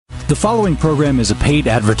The following program is a paid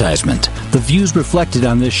advertisement. The views reflected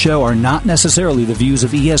on this show are not necessarily the views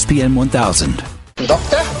of ESPN 1000.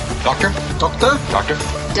 Doctor? Doctor? Doctor? Doctor?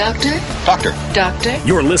 Doctor? Doctor? Doctor?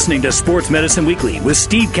 You're listening to Sports Medicine Weekly with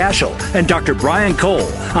Steve Cashel and Dr. Brian Cole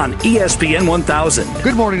on ESPN 1000.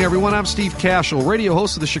 Good morning, everyone. I'm Steve Cashel, radio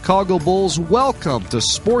host of the Chicago Bulls. Welcome to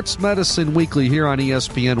Sports Medicine Weekly here on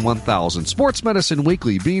ESPN 1000. Sports Medicine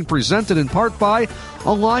Weekly being presented in part by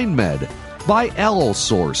AlignMed, by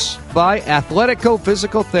Allosource, by Athletico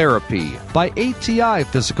Physical Therapy, by ATI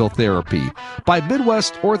Physical Therapy, by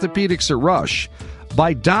Midwest Orthopedics at Rush,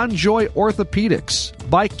 by DonJoy Orthopedics,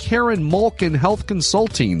 by Karen Malkin Health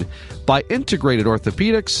Consulting, by Integrated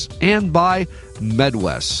Orthopedics, and by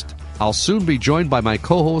MedWest. I'll soon be joined by my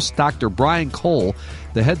co-host, Dr. Brian Cole,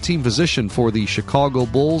 the head team physician for the Chicago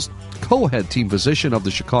Bulls, co-head team physician of the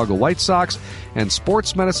Chicago White Sox, and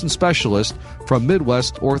sports medicine specialist from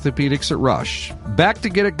Midwest Orthopedics at Rush. Back to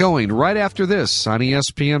get it going right after this on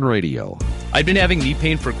ESPN Radio. I'd been having knee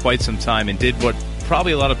pain for quite some time and did what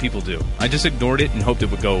probably a lot of people do. I just ignored it and hoped it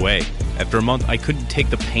would go away. After a month, I couldn't take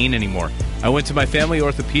the pain anymore. I went to my family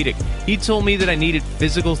orthopedic. He told me that I needed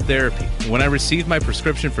physical therapy. When I received my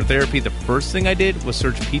prescription for therapy, the first thing I did was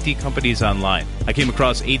search PT companies online. I came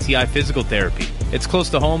across ATI Physical Therapy. It's close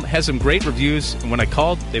to home, has some great reviews, and when I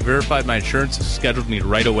called, they verified my insurance and scheduled me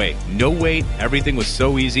right away. No wait, everything was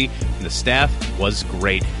so easy, and the staff was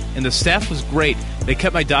great. They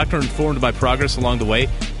kept my doctor informed of my progress along the way.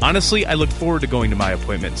 Honestly, I looked forward to going to my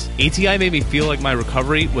appointments. ATI made me feel like my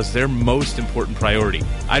recovery was their most important priority.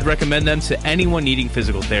 I'd recommend them to anyone needing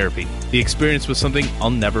physical therapy. The experience was something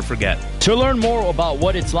I'll never forget. To learn more about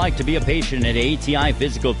what it's like to be a patient at ATI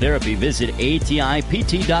Physical Therapy, visit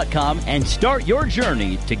ATIPT.com and start your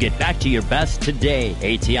journey to get back to your best today.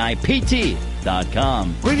 ATIPT.com.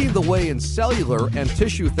 Leading the way in cellular and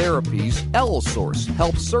tissue therapies, Allosource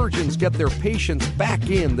helps surgeons get their patients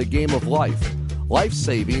back in the game of life.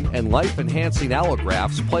 Life-saving and life-enhancing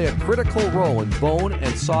allografts play a critical role in bone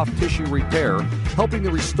and soft tissue repair, helping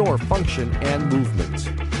to restore function and movement.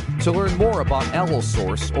 To learn more about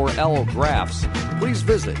Allosource or allografts, please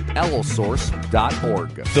visit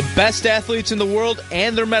allosource.org. The best athletes in the world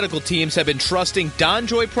and their medical teams have been trusting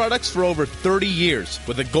DonJoy products for over 30 years.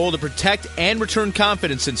 With a goal to protect and return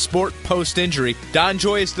confidence in sport post-injury,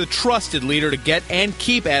 DonJoy is the trusted leader to get and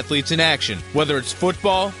keep athletes in action. Whether it's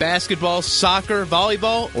football, basketball, soccer,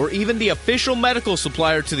 volleyball, or even the official medical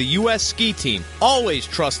supplier to the U.S. ski team, always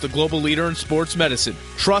trust the global leader in sports medicine.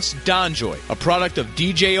 Trust DonJoy, a product of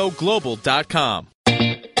DJOglobal.com.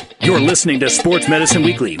 You're listening to Sports Medicine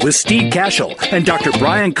Weekly with Steve Cashel and Dr.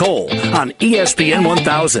 Brian Cole on ESPN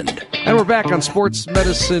 1000. And we're back on Sports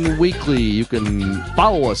Medicine Weekly. You can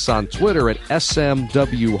follow us on Twitter at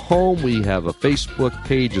SMW Home. We have a Facebook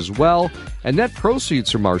page as well. And net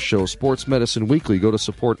proceeds from our show, Sports Medicine Weekly, go to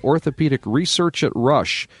support orthopedic research at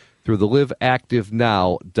Rush through the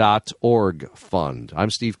liveactivenow.org fund.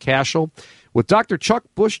 I'm Steve Cashel with Dr. Chuck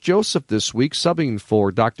Bush-Joseph this week, subbing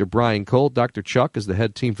for Dr. Brian Cole. Dr. Chuck is the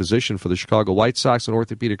head team physician for the Chicago White Sox and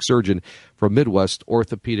orthopedic surgeon from Midwest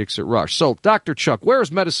Orthopedics at Rush. So, Dr. Chuck, where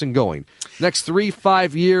is medicine going? Next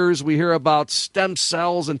 3-5 years, we hear about stem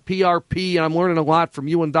cells and PRP, and I'm learning a lot from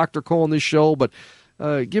you and Dr. Cole on this show, but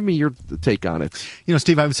give me your take on it. You know,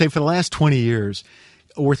 Steve, I would say for the last 20 years,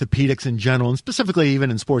 orthopedics in general, and specifically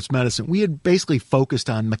even in sports medicine, we had basically focused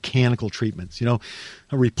on mechanical treatments, you know,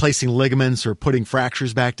 replacing ligaments or putting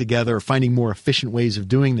fractures back together or finding more efficient ways of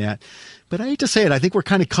doing that. But I hate to say it, I think we're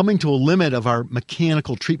kind of coming to a limit of our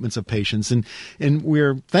mechanical treatments of patients, and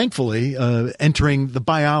we're thankfully entering the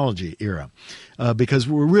biology era because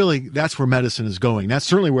that's where medicine is going. That's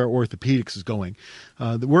certainly where orthopedics is going.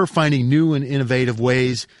 We're finding new and innovative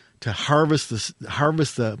ways to harvest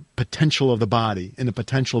the potential of the body and the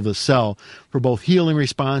potential of the cell for both healing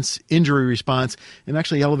response, injury response, and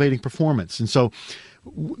actually elevating performance. And so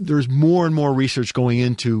there's more and more research going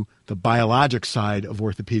into the biologic side of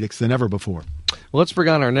orthopedics than ever before. Well, let's bring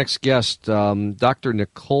on our next guest, Dr.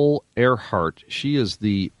 Nicole Ehrhart. She is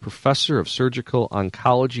the professor of surgical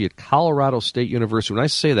oncology at Colorado State University. When I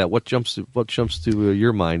say that, what jumps to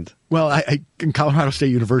your mind? Well, Colorado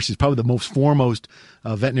State University is probably the most foremost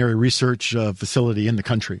veterinary research facility in the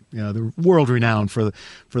country. You know, they're world renowned for the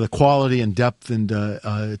quality and depth and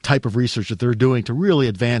type of research that they're doing to really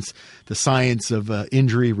advance the science of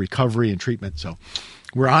injury, recovery, and treatment. So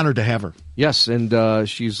we're honored to have her. Yes, and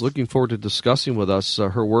she's looking forward to discussing with us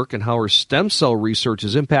her work and how her stem cell research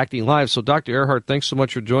is impacting lives. So, Dr. Ehrhart, thanks so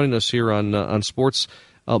much for joining us here on Sports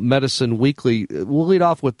Medicine Weekly. We'll lead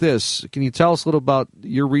off with this. Can you tell us a little about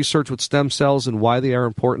your research with stem cells and why they are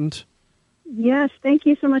important? Yes, thank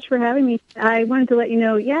you so much for having me. I wanted to let you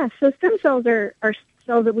know, so stem cells are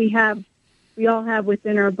cells that we all have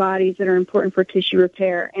within our bodies that are important for tissue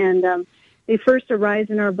repair. And they first arise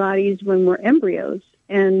in our bodies when we're embryos,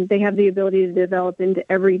 and they have the ability to develop into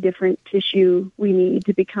every different tissue we need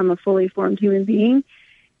to become a fully formed human being.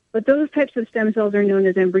 But those types of stem cells are known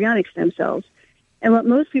as embryonic stem cells. And what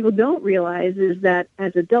most people don't realize is that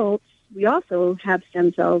as adults, we also have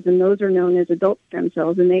stem cells, and those are known as adult stem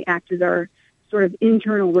cells, and they act as our sort of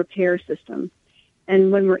internal repair system.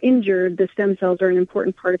 And when we're injured, the stem cells are an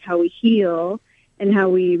important part of how we heal and how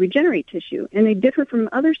we regenerate tissue. And they differ from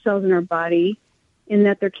other cells in our body in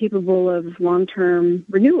that they're capable of long-term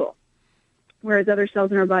renewal, whereas other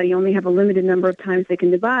cells in our body only have a limited number of times they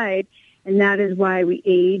can divide, and that is why we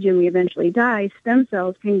age and we eventually die. Stem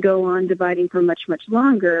cells can go on dividing for much, much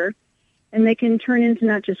longer, and they can turn into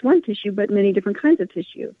not just one tissue, but many different kinds of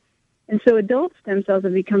tissue. And so adult stem cells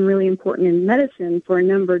have become really important in medicine for a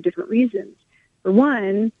number of different reasons. For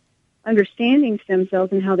one, understanding stem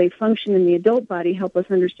cells and how they function in the adult body help us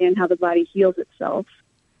understand how the body heals itself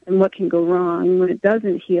and what can go wrong when it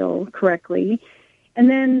doesn't heal correctly. And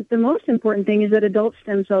then the most important thing is that adult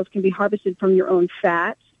stem cells can be harvested from your own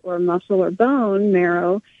fat or muscle or bone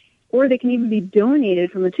marrow, or they can even be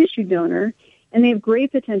donated from a tissue donor, and they have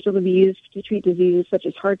great potential to be used to treat diseases such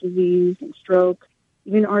as heart disease and stroke,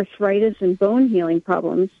 even arthritis and bone healing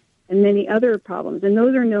problems, and many other problems. And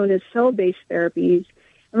those are known as cell-based therapies,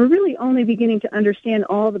 and we're really only beginning to understand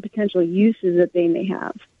all the potential uses that they may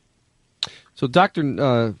have. So, Dr.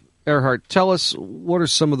 Ehrhart, tell us, what are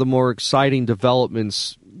some of the more exciting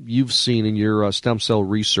developments you've seen in your stem cell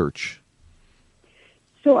research?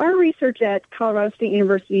 So our research at Colorado State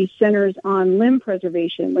University centers on limb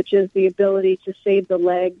preservation, which is the ability to save the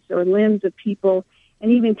legs or limbs of people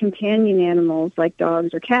and even companion animals like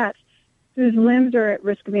dogs or cats whose limbs are at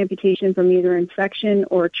risk of amputation from either infection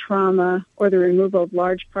or trauma or the removal of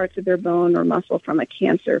large parts of their bone or muscle from a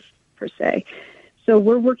cancer, per se. So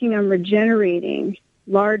we're working on regenerating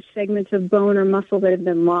large segments of bone or muscle that have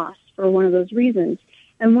been lost for one of those reasons.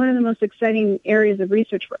 And one of the most exciting areas of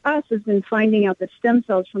research for us has been finding out that stem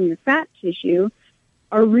cells from your fat tissue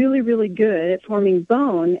are really, really good at forming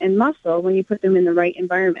bone and muscle when you put them in the right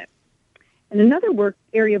environment. And another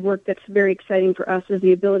area of work that's very exciting for us is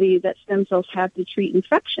the ability that stem cells have to treat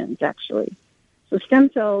infections, actually. So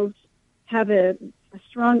stem cells have a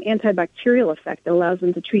strong antibacterial effect that allows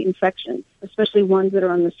them to treat infections, especially ones that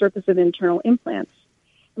are on the surface of internal implants.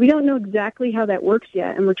 We don't know exactly how that works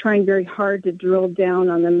yet, and we're trying very hard to drill down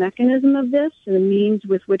on the mechanism of this and the means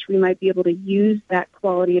with which we might be able to use that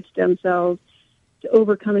quality of stem cells to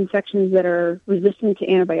overcome infections that are resistant to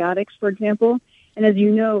antibiotics, for example. And as you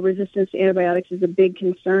know, resistance to antibiotics is a big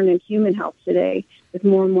concern in human health today, with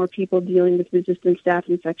more and more people dealing with resistant staph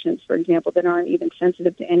infections, for example, that aren't even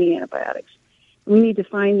sensitive to any antibiotics. We need to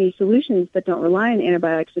find these solutions that don't rely on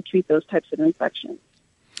antibiotics to treat those types of infections.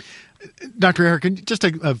 Dr. Ehrhart, just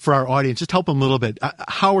for our audience, just help them a little bit.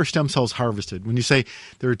 How are stem cells harvested? When you say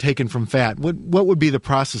they're taken from fat, what would be the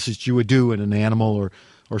processes you would do in an animal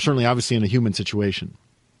or certainly obviously in a human situation?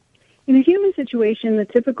 In a human situation, the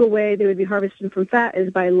typical way they would be harvested from fat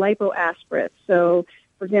is by lipoaspirates. So,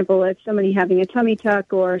 for example, if somebody having a tummy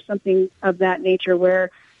tuck or something of that nature where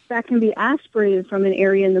fat can be aspirated from an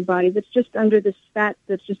area in the body that's just under this fat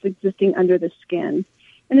that's just existing under the skin.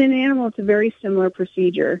 And in an animal, it's a very similar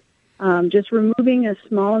procedure. Just removing a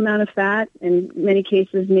small amount of fat, in many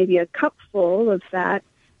cases maybe a cupful of fat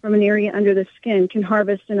from an area under the skin, can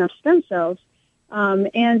harvest enough stem cells.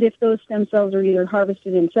 And if those stem cells are either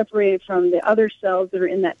harvested and separated from the other cells that are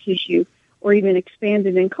in that tissue or even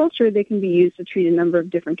expanded in culture, they can be used to treat a number of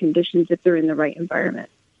different conditions if they're in the right environment.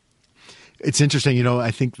 It's interesting, I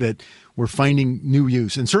think that we're finding new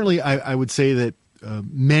use. And certainly I would say that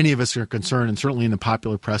many of us are concerned, and certainly in the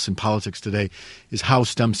popular press and politics today, is how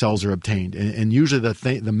stem cells are obtained. And usually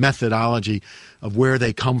the methodology of where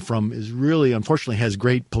they come from is really, unfortunately, has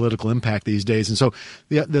great political impact these days. And so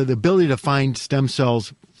the ability to find stem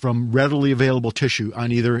cells from readily available tissue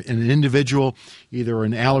on either an individual, either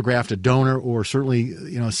an allograft, a donor, or certainly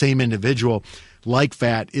same individual, like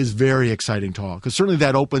fat, is very exciting to all, because certainly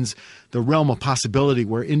that opens the realm of possibility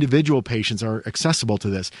where individual patients are accessible to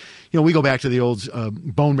this. We go back to the old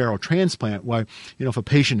bone marrow transplant, why, if a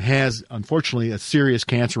patient has, unfortunately, a serious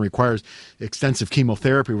cancer, requires extensive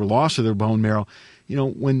chemotherapy or loss of their bone marrow,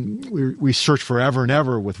 when we search forever and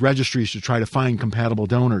ever with registries to try to find compatible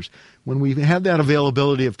donors, when we have that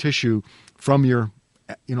availability of tissue from your,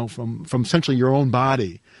 from essentially your own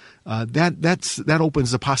body, that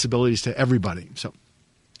opens the possibilities to everybody. So,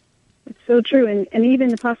 It's so true, and even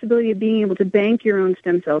the possibility of being able to bank your own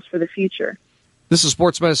stem cells for the future. This is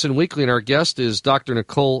Sports Medicine Weekly, and our guest is Dr.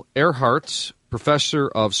 Nicole Ehrhardt, Professor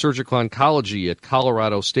of Surgical Oncology at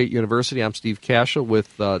Colorado State University. I'm Steve Cashel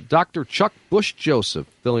with Dr. Chuck Bush-Joseph,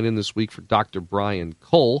 filling in this week for Dr. Brian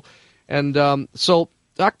Cole. And so,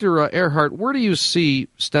 Dr. Ehrhardt, where do you see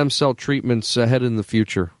stem cell treatments headed in the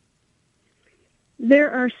future?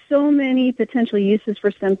 There are so many potential uses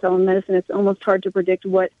for stem cell in medicine, it's almost hard to predict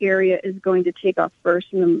what area is going to take off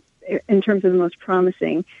first in terms of the most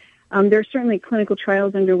promising. There are certainly clinical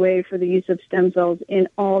trials underway for the use of stem cells in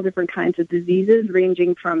all different kinds of diseases,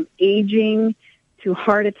 ranging from aging to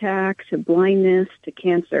heart attack to blindness to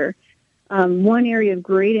cancer. One area of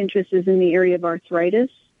great interest is in the area of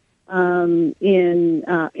arthritis, in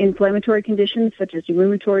inflammatory conditions such as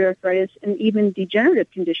rheumatoid arthritis, and even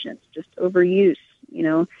degenerative conditions, just overuse,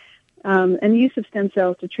 and the use of stem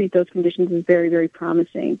cells to treat those conditions is very, very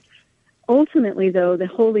promising. Ultimately, though, the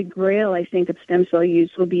holy grail, I think, of stem cell use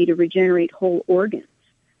will be to regenerate whole organs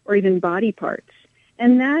or even body parts.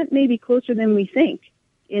 And that may be closer than we think,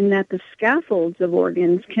 in that the scaffolds of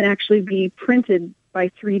organs can actually be printed by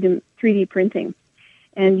 3D printing.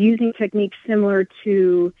 And using techniques similar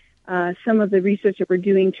to some of the research that we're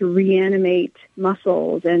doing to reanimate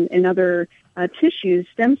muscles and other tissues,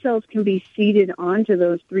 stem cells can be seeded onto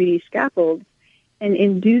those 3D scaffolds and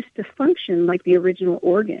induced to function like the original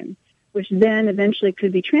organ, which then eventually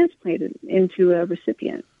could be transplanted into a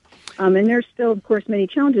recipient. And there's still, of course, many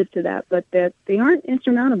challenges to that, but that they aren't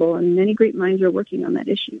insurmountable, and many great minds are working on that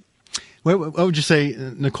issue. What would you say,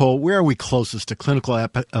 Nicole? Where are we closest to clinical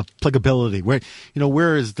applicability? Where do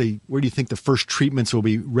you think the first treatments will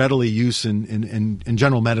be readily used in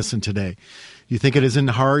general medicine today? Do you think it is in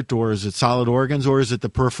the heart, or is it solid organs, or is it the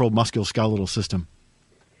peripheral musculoskeletal system?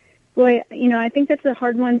 Boy, I think that's a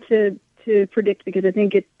hard one to predict, because I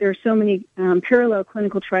think there are so many parallel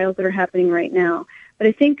clinical trials that are happening right now. But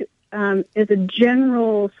I think as a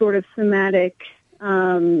general sort of thematic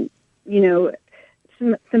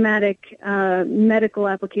medical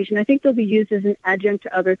application, I think they'll be used as an adjunct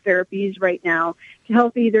to other therapies right now to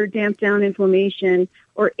help either damp down inflammation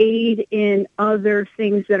or aid in other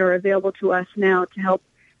things that are available to us now to help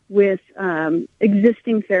with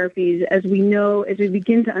existing therapies as we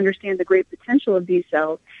begin to understand the great potential of these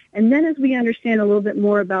cells. And then as we understand a little bit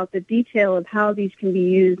more about the detail of how these can be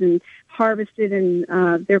used and harvested and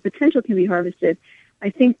their potential can be harvested, I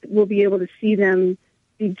think we'll be able to see them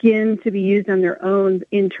begin to be used on their own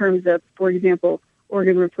in terms of, for example,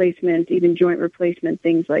 organ replacement, even joint replacement,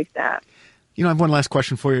 things like that. I have one last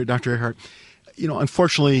question for you, Dr. Ehrhardt.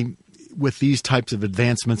 Unfortunately, with these types of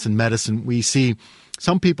advancements in medicine, we see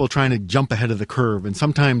some people trying to jump ahead of the curve, and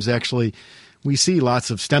sometimes actually we see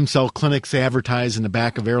lots of stem cell clinics advertised in the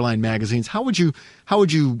back of airline magazines. How would you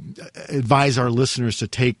advise our listeners to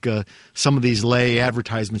take some of these lay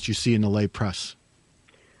advertisements you see in the lay press?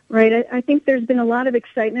 Right. I think there's been a lot of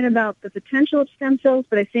excitement about the potential of stem cells,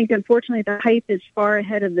 but I think, unfortunately, the hype is far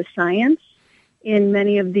ahead of the science in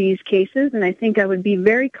many of these cases, and I think I would be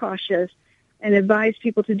very cautious and advise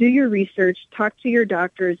people to do your research, talk to your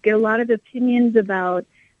doctors, get a lot of opinions about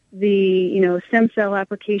the stem cell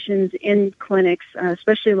applications in clinics,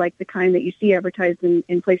 especially like the kind that you see advertised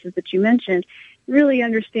in places that you mentioned. Really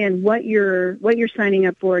understand what you're signing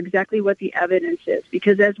up for, exactly what the evidence is,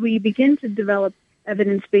 because as we begin to develop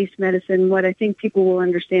evidence-based medicine, what I think people will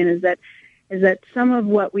understand is that some of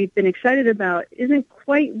what we've been excited about isn't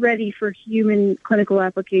quite ready for human clinical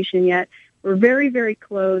application yet. We're very, very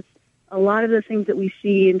close. A lot of the things that we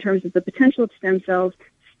see in terms of the potential of stem cells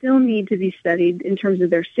still need to be studied in terms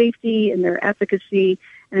of their safety and their efficacy,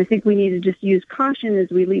 and I think we need to just use caution as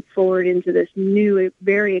we leap forward into this new,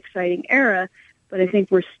 very exciting era, but I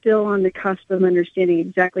think we're still on the cusp of understanding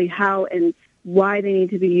exactly how and why they need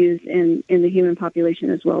to be used in the human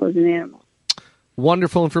population as well as in animals.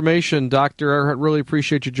 Wonderful information, Dr. Ehrhardt. Really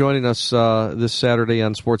appreciate you joining us this Saturday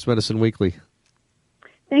on Sports Medicine Weekly.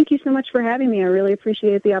 Thank you so much for having me. I really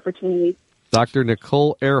appreciate the opportunity. Dr.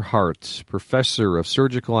 Nicole Ehrhardt, Professor of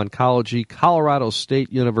Surgical Oncology, Colorado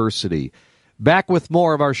State University. Back with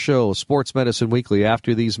more of our show, Sports Medicine Weekly,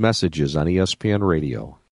 after these messages on ESPN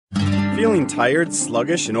Radio. Feeling tired,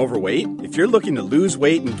 sluggish, and overweight? If you're looking to lose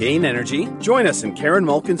weight and gain energy, join us in Karen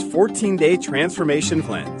Malkin's 14-day transformation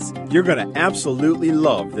cleanse. You're going to absolutely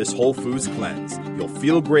love this Whole Foods cleanse. You'll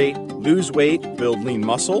feel great, lose weight, build lean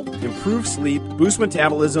muscle, improve sleep, boost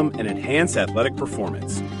metabolism, and enhance athletic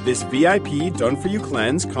performance. This VIP done-for-you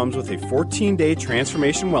cleanse comes with a 14-day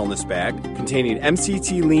transformation wellness bag containing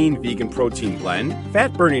MCT Lean Vegan Protein Blend,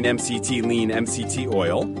 fat-burning MCT Lean MCT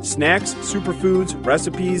Oil, snacks, superfoods,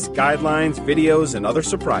 recipes, guidelines, videos, and other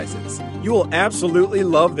surprises. You will absolutely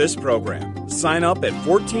love this program. Sign up at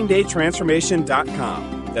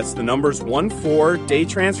 14daytransformation.com. That's the numbers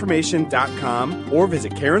 14daytransformation.com, or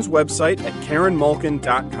visit Karen's website at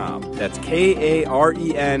KarenMalkin.com. That's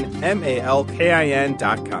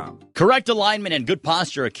KarenMalkin.com. Correct alignment and good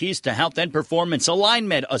posture are keys to health and performance.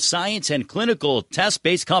 AlignMed, a science and clinical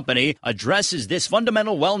test-based company, addresses this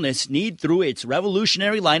fundamental wellness need through its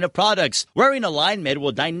revolutionary line of products. Wearing AlignMed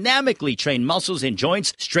will dynamically train muscles and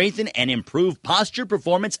joints, strengthen and improve posture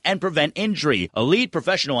performance, and prevent injury. Elite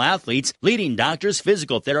professional athletes, leading doctors,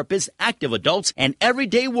 physical therapists, active adults, and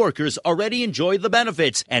everyday workers already enjoy the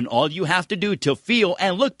benefits. And all you have to do to feel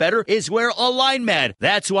and look better is wear AlignMed.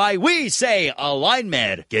 That's why we say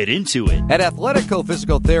AlignMed. Get into it. At Athletico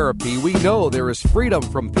Physical Therapy, we know there is freedom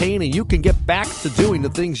from pain and you can get back to doing the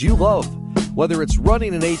things you love. Whether it's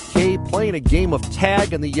running an 8K, playing a game of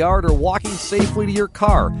tag in the yard, or walking safely to your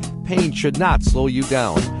car, pain should not slow you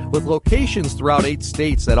down. With locations throughout 8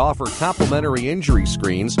 states that offer complimentary injury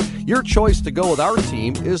screens, your choice to go with our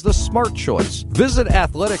team is the smart choice. Visit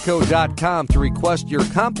Athletico.com to request your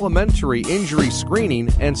complimentary injury screening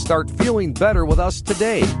and start feeling better with us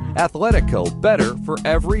today. Athletico, better for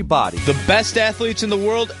everybody. The best athletes in the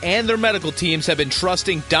world and their medical teams have been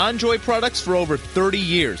trusting DonJoy products for over 30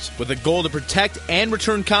 years. With a goal to protect and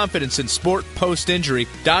return confidence in sport post-injury,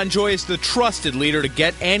 DonJoy is the trusted leader to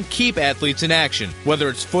get and keep athletes in action. Whether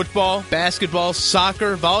it's football, basketball,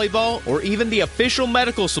 soccer, volleyball, or even the official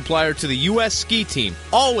medical supplier to the U.S. ski team,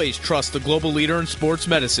 always trust the global leader in sports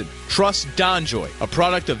medicine. Trust DonJoy, a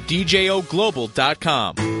product of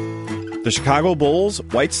DJOGlobal.com. The Chicago Bulls,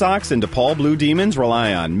 White Sox, and DePaul Blue Demons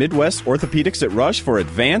rely on Midwest Orthopedics at Rush for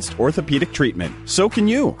advanced orthopedic treatment. So can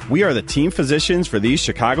you. We are the team physicians for these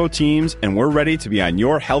Chicago teams, and we're ready to be on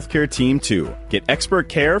your healthcare team too. Get expert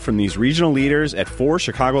care from these regional leaders at 4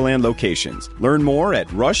 Chicagoland locations. Learn more at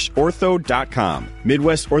rushortho.com.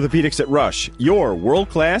 Midwest Orthopedics at Rush, your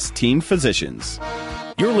world-class team physicians.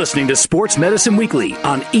 You're listening to Sports Medicine Weekly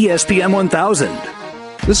on ESPN 1000.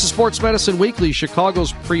 This is Sports Medicine Weekly,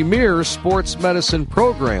 Chicago's premier sports medicine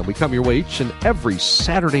program. We come your way each and every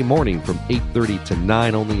Saturday morning from 8:30 to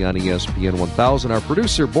 9 only on ESPN 1000. Our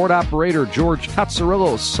producer, board operator, George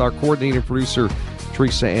Katsarillos. Our coordinating producer,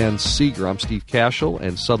 Teresa Ann Seeger. I'm Steve Cashel,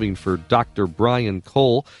 and subbing for Dr. Brian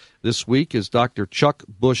Cole this week is Dr. Chuck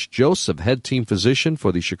Bush-Joseph, head team physician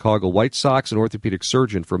for the Chicago White Sox and orthopedic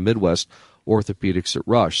surgeon for Midwest Orthopedics at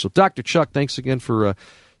Rush. So, Dr. Chuck, thanks again for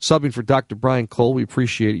subbing for Dr. Brian Cole. We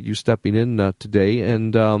appreciate you stepping in today.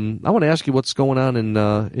 And I want to ask you what's going on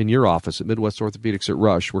in your office at Midwest Orthopedics at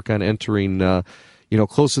Rush. We're kind of entering,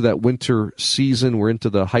 close to that winter season. We're into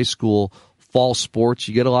the high school fall sports.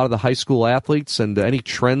 You get a lot of the high school athletes, and any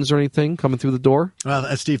trends or anything coming through the door?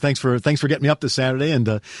 Well, Steve, thanks for getting me up this Saturday. And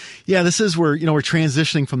this is where we're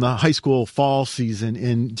transitioning from the high school fall season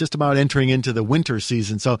and just about entering into the winter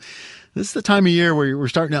season. So this is the time of year where we're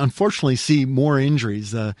starting to unfortunately see more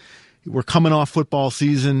injuries. We're coming off football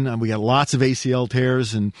season. We got lots of ACL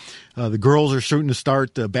tears, and the girls are starting to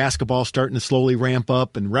start. Basketball starting to slowly ramp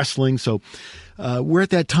up, and wrestling. So we're at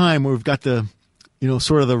that time where we've got the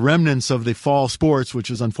sort of the remnants of the fall sports,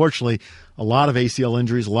 which is unfortunately a lot of ACL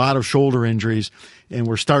injuries, a lot of shoulder injuries, and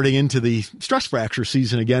we're starting into the stress fracture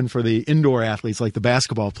season again for the indoor athletes, like the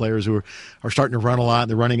basketball players who are starting to run a lot.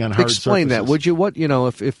 They're running on hard surfaces. Explain that, would you? What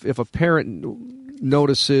if a parent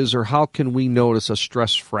notices, or how can we notice a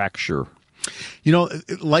stress fracture?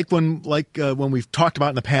 Like when we've talked about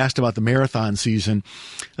in the past about the marathon season,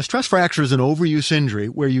 a stress fracture is an overuse injury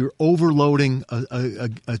where you're overloading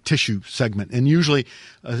a tissue segment. And usually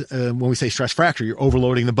when we say stress fracture, you're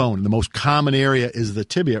overloading the bone. The most common area is the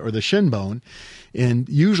tibia or the shin bone. And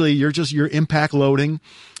usually you're impact loading,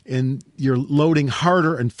 and you're loading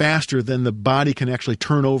harder and faster than the body can actually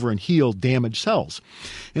turn over and heal damaged cells.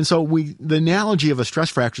 And so the analogy of a stress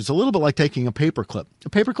fracture is a little bit like taking a paper clip. A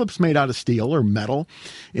paper clip is made out of steel or metal,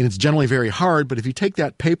 and it's generally very hard, but if you take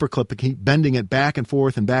that paper clip and keep bending it back and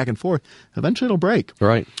forth, eventually it'll break.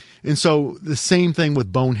 Right. And so the same thing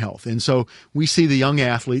with bone health. And so we see the young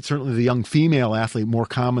athlete, certainly the young female athlete, more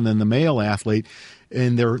common than the male athlete,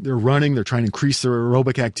 and they're running, they're trying to increase their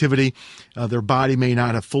aerobic activity. Their body may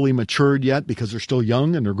not have fully matured yet because they're still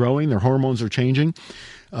young and they're growing, their hormones are changing.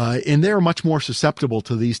 And they're much more susceptible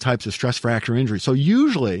to these types of stress fracture injuries. So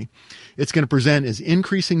usually it's going to present as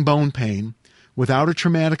increasing bone pain without a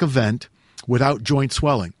traumatic event, without joint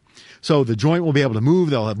swelling. So the joint will be able to move.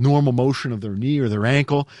 They'll have normal motion of their knee or their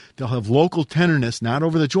ankle. They'll have local tenderness, not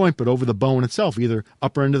over the joint, but over the bone itself, either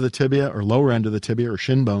upper end of the tibia or lower end of the tibia or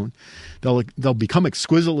shin bone. They'll become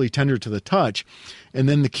exquisitely tender to the touch. And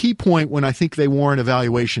then the key point when I think they warrant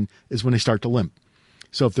evaluation is when they start to limp.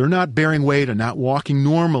 So if they're not bearing weight or not walking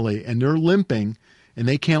normally and they're limping and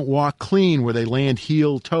they can't walk clean where they land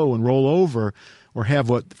heel, toe, and roll over or have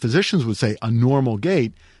what physicians would say a normal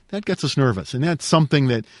gait, that gets us nervous. And that's something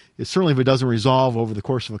that, certainly if it doesn't resolve over the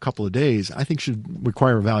course of a couple of days, I think should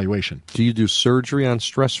require evaluation. Do you do surgery on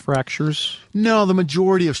stress fractures? No, the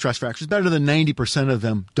majority of stress fractures, better than 90% of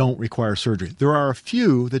them, don't require surgery. There are a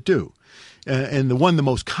few that do. And the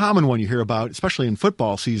most common one you hear about, especially in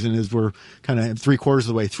football season, is we're kind of 3/4 of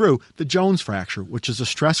the way through, the Jones fracture, which is a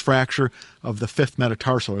stress fracture of the fifth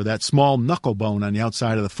metatarsal, or that small knuckle bone on the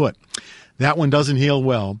outside of the foot. That one doesn't heal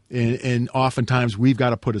well, and oftentimes we've got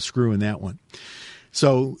to put a screw in that one.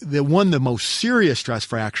 So the most serious stress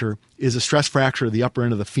fracture is a stress fracture of the upper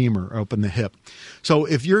end of the femur or up in the hip. So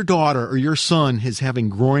if your daughter or your son is having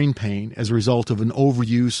groin pain as a result of an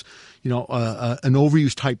overuse, an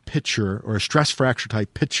overuse type pitcher or a stress fracture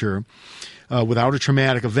type pitcher without a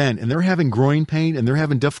traumatic event, and they're having groin pain and they're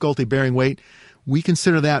having difficulty bearing weight, we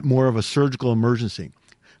consider that more of a surgical emergency.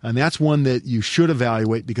 And that's one that you should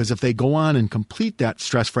evaluate, because if they go on and complete that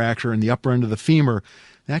stress fracture in the upper end of the femur,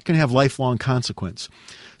 that can have lifelong consequence.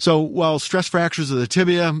 So while stress fractures of the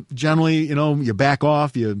tibia, generally, you back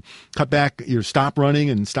off, you cut back, you stop running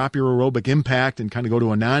and stop your aerobic impact and kind of go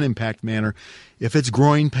to a non-impact manner. If it's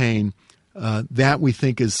groin pain, that we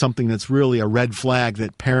think is something that's really a red flag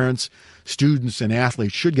that parents, students, and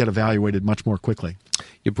athletes should get evaluated much more quickly.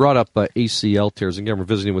 You brought up ACL tears. Again, we're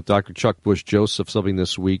visiting with Dr. Chuck Bush-Joseph, subbing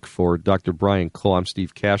this week for Dr. Brian Cole. I'm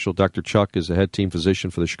Steve Cashel. Dr. Chuck is a head team physician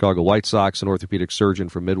for the Chicago White Sox, an orthopedic surgeon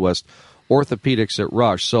for Midwest Orthopedics at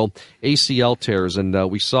Rush. So ACL tears, and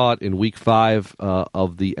we saw it in Week 5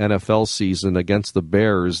 of the NFL season against the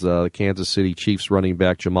Bears, the Kansas City Chiefs running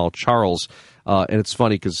back Jamaal Charles. And it's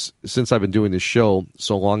funny because since I've been doing this show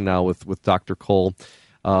so long now with Dr. Cole,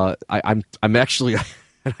 I'm actually...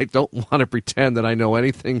 And I don't want to pretend that I know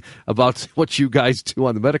anything about what you guys do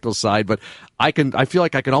on the medical side, but I feel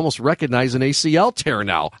like I can almost recognize an ACL tear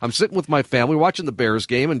now. I'm sitting with my family watching the Bears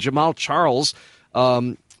game, and Jamaal Charles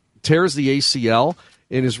tears the ACL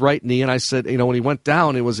in his right knee. And I said, when he went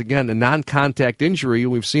down, it was, again, a non-contact injury.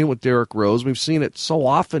 We've seen it with Derrick Rose. We've seen it so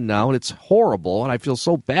often now, and it's horrible. And I feel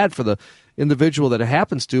so bad for the individual that it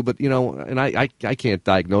happens to, but and I can't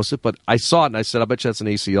diagnose it, but I saw it and I said, I bet you that's an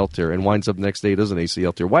ACL tear, and winds up next day it is an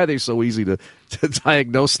ACL tear. Why are they so easy to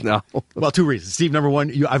diagnose now? Well, two reasons. Steve, number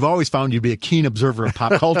one, I've always found you to be a keen observer of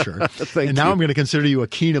pop culture, and now I'm going to consider you a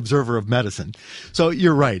keen observer of medicine. So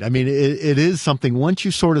you're right. I mean, it is something, once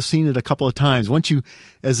you've sort of seen it a couple of times, once you,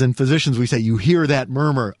 as in physicians we say, you hear that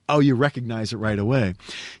murmur, you recognize it right away.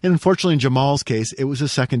 And unfortunately in Jamaal's case, it was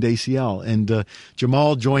his second ACL, and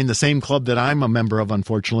Jamaal joined the same club that I'm a member of,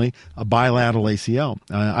 unfortunately, a bilateral ACL.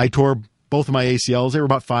 I tore both of my ACLs. They were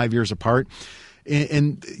about 5 years apart.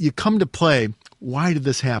 And you come to play, why did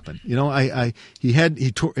this happen? He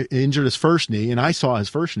injured his first knee, and I saw his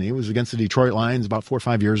first knee. It was against the Detroit Lions about 4 or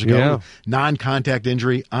 5 years ago. Yeah. Non-contact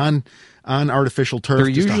injury on artificial turf. They're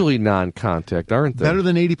usually non-contact, aren't they? Better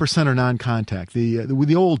than 80% are non-contact.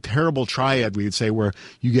 The old terrible triad, we would say, where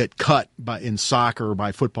you get cut in soccer or by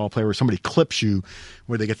a football player, where somebody clips you,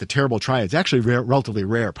 where they get the terrible triad. It's actually relatively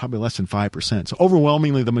rare, probably less than 5%. So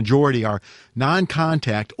overwhelmingly, the majority are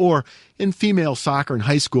non-contact, or in female soccer in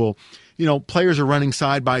high school, players are running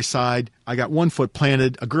side by side. I got one foot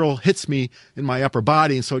planted. A girl hits me in my upper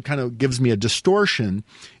body, and so it kind of gives me a distortion,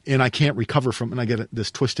 and I can't recover from it, and I get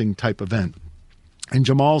this twisting type event. In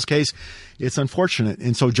Jamaal's case, it's unfortunate,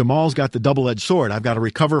 and so Jamaal's got the double-edged sword. I've got to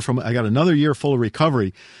recover from it. I got another year full of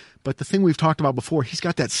recovery. But the thing we've talked about before, he's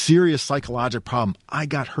got that serious psychological problem. I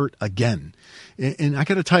got hurt again. And I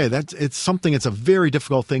got to tell you, it's a very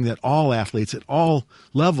difficult thing that all athletes at all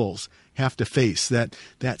levels have to face, that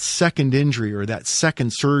second injury or that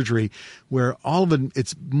second surgery, where all of it,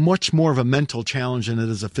 it's much more of a mental challenge than it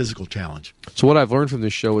is a physical challenge. So what I've learned from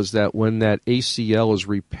this show is that when that ACL is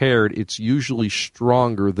repaired, it's usually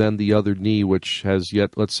stronger than the other knee, which has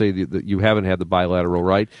yet, let's say that you haven't had the bilateral,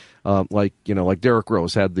 right? Like Derrick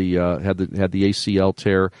Rose had the ACL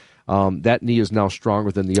tear. That knee is now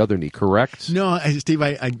stronger than the other knee, correct? No, Steve,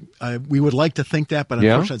 we would like to think that, but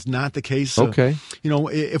unfortunately it's not the case. So, okay.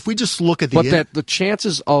 If we just look at the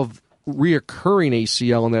chances of reoccurring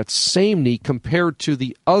ACL in that same knee compared to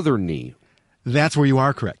the other knee, That's where you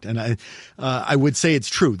are correct. And I would say it's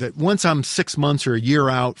true that once I'm 6 months or a year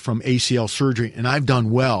out from ACL surgery and I've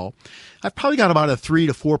done well, I've probably got about a 3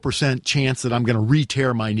 to 4% chance that I'm going to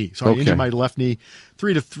re-tear my knee. So I injured my left knee,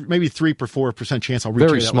 maybe 3 to 4% chance I'll re-tear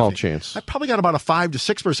Very that small left knee. chance. I've probably got about a 5 to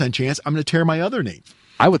 6% chance I'm going to tear my other knee.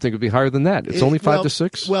 I would think it would be higher than that. It's only 5 to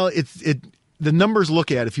 6? Well, the numbers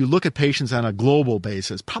if you look at patients on a global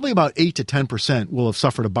basis, probably about 8 to 10% will have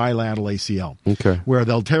suffered a bilateral ACL. Okay. Where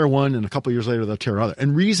they'll tear one and a couple of years later they'll tear another.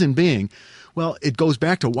 And reason being, well, it goes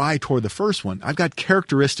back to why I tore the first one. I've got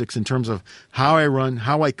characteristics in terms of how I run,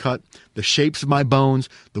 how I cut, the shapes of my bones,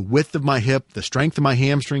 the width of my hip, the strength of my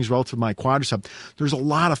hamstrings relative to my quadricep. There's a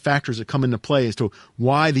lot of factors that come into play as to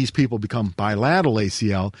why these people become bilateral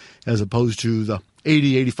ACL as opposed to the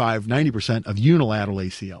 80, 85, 90% of unilateral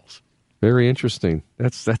ACLs. Very interesting.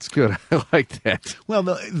 That's good. I like that. Well,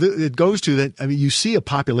 it goes to that. I mean, you see a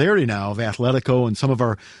popularity now of Athletico and some of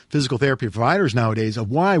our physical therapy providers nowadays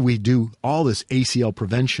of why we do all this ACL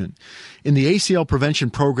prevention. In the ACL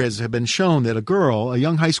prevention programs have been shown that a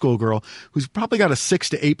young high school girl who's probably got a 6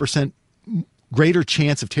 to 8% greater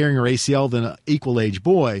chance of tearing her ACL than an equal age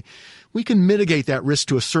boy, we can mitigate that risk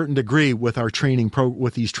to a certain degree with our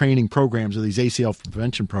with these training programs or these ACL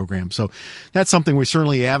prevention programs. So that's something we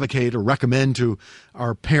certainly advocate or recommend to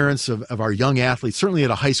our parents of our young athletes, certainly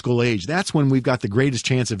at a high school age. That's when we've got the greatest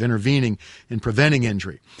chance of intervening and preventing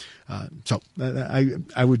injury. So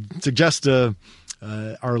I would suggest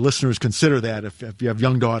our listeners consider that if you have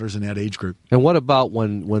young daughters in that age group. And what about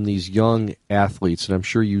when these young athletes, and I'm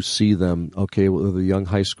sure you see them, okay, whether the young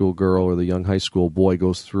high school girl or the young high school boy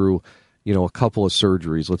goes through, a couple of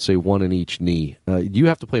surgeries, let's say one in each knee. Do you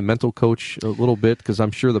have to play mental coach a little bit? Because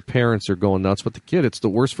I'm sure the parents are going nuts, but it's the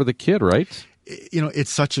worst for the kid, right?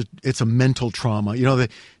 It's a mental trauma.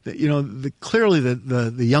 Clearly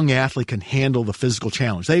the young athlete can handle the physical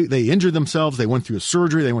challenge. They injured themselves. They went through a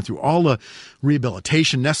surgery. They went through all the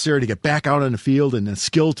rehabilitation necessary to get back out on the field and the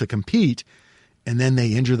skill to compete. And then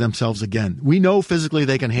they injure themselves again. We know physically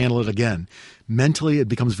they can handle it again. Mentally, it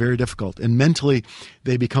becomes very difficult. And mentally,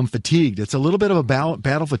 they become fatigued. It's a little bit of a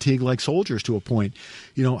battle fatigue like soldiers to a point.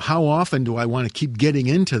 How often do I want to keep getting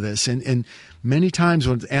into this? And many times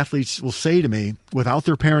when athletes will say to me, without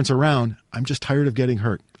their parents around, I'm just tired of getting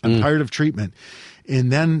hurt. I'm tired of treatment.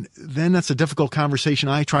 And then that's a difficult conversation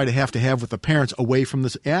I try to have with the parents away from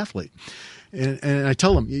this athlete. And I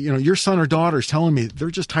tell them, your son or daughter is telling me they're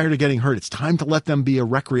just tired of getting hurt. It's time to let them be a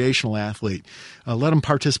recreational athlete. Let them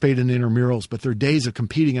participate in intramurals, but their days of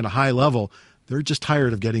competing at a high level, they're just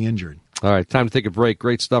tired of getting injured. All right, time to take a break.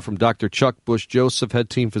 Great stuff from Dr. Chuck Bush-Joseph, head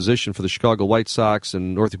team physician for the Chicago White Sox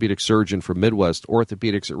and orthopedic surgeon for Midwest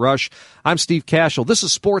Orthopedics at Rush. I'm Steve Cashel. This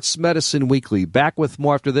is Sports Medicine Weekly. Back with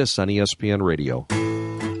more after this on ESPN Radio.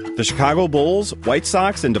 The Chicago Bulls, White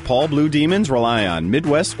Sox, and DePaul Blue Demons rely on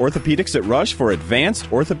Midwest Orthopedics at Rush for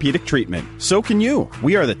advanced orthopedic treatment. So can you.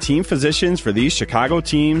 We are the team physicians for these Chicago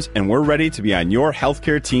teams, and we're ready to be on your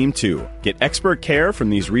healthcare team too. Get expert care from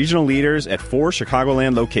these regional leaders at 4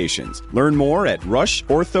 Chicagoland locations. Learn more at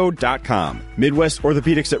rushortho.com. Midwest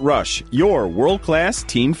Orthopedics at Rush, your world-class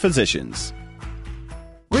team physicians.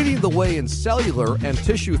 Leading the way in cellular and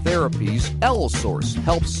tissue therapies, Allosource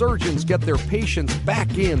helps surgeons get their patients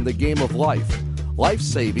back in the game of life.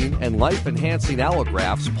 Life-saving and life-enhancing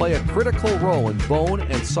allografts play a critical role in bone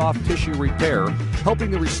and soft tissue repair, helping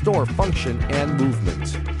to restore function and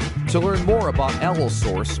movement. To learn more about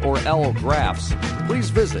Allosource or allografts,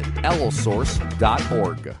 please visit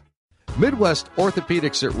allosource.org. Midwest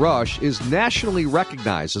Orthopedics at Rush is nationally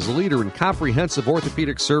recognized as a leader in comprehensive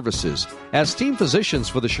orthopedic services. As team physicians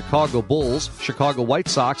for the Chicago Bulls, Chicago White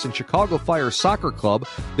Sox, and Chicago Fire Soccer Club,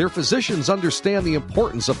 their physicians understand the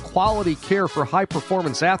importance of quality care for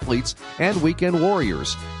high-performance athletes and weekend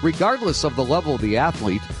warriors. Regardless of the level of the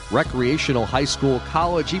athlete, recreational, high school,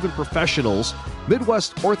 college, even professionals,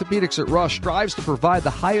 Midwest Orthopedics at Rush strives to provide the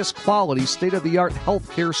highest quality, state-of-the-art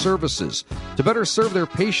healthcare services. To better serve their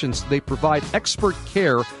patients, they provide expert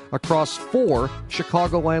care across 4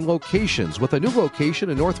 Chicagoland locations, with a new location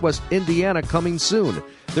in Northwest Indiana coming soon.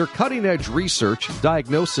 Their cutting-edge research,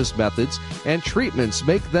 diagnosis methods, and treatments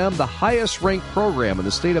make them the highest-ranked program in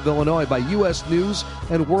the state of Illinois by U.S. News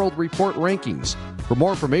and World Report rankings. For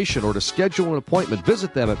more information or to schedule an appointment,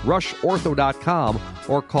 visit them at rushortho.com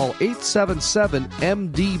or call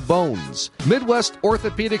 877-MD-BONES. Midwest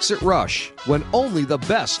Orthopedics at Rush, when only the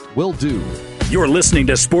best will do. You're listening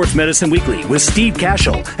to Sports Medicine Weekly with Steve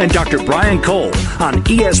Cashel and Dr. Brian Cole on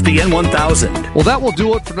ESPN 1000. Well, that will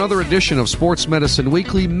do it for another edition of Sports Medicine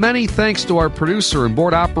Weekly. Many thanks to our producer and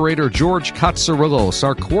board operator, George Katsarillos.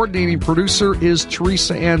 Our coordinating producer is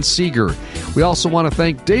Teresa Ann Seeger. We also want to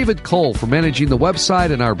thank David Cole for managing the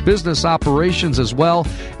website and our business operations, as well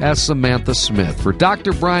as Samantha Smith. For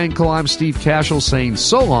Dr. Brian Cole, I'm Steve Cashel saying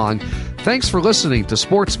so long. Thanks for listening to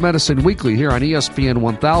Sports Medicine Weekly here on ESPN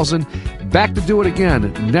 1000. Back to do it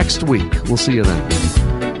again next week. We'll see you then.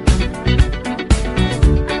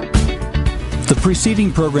 The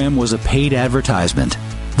preceding program was a paid advertisement.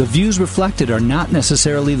 The views reflected are not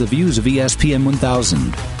necessarily the views of ESPN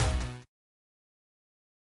 1000.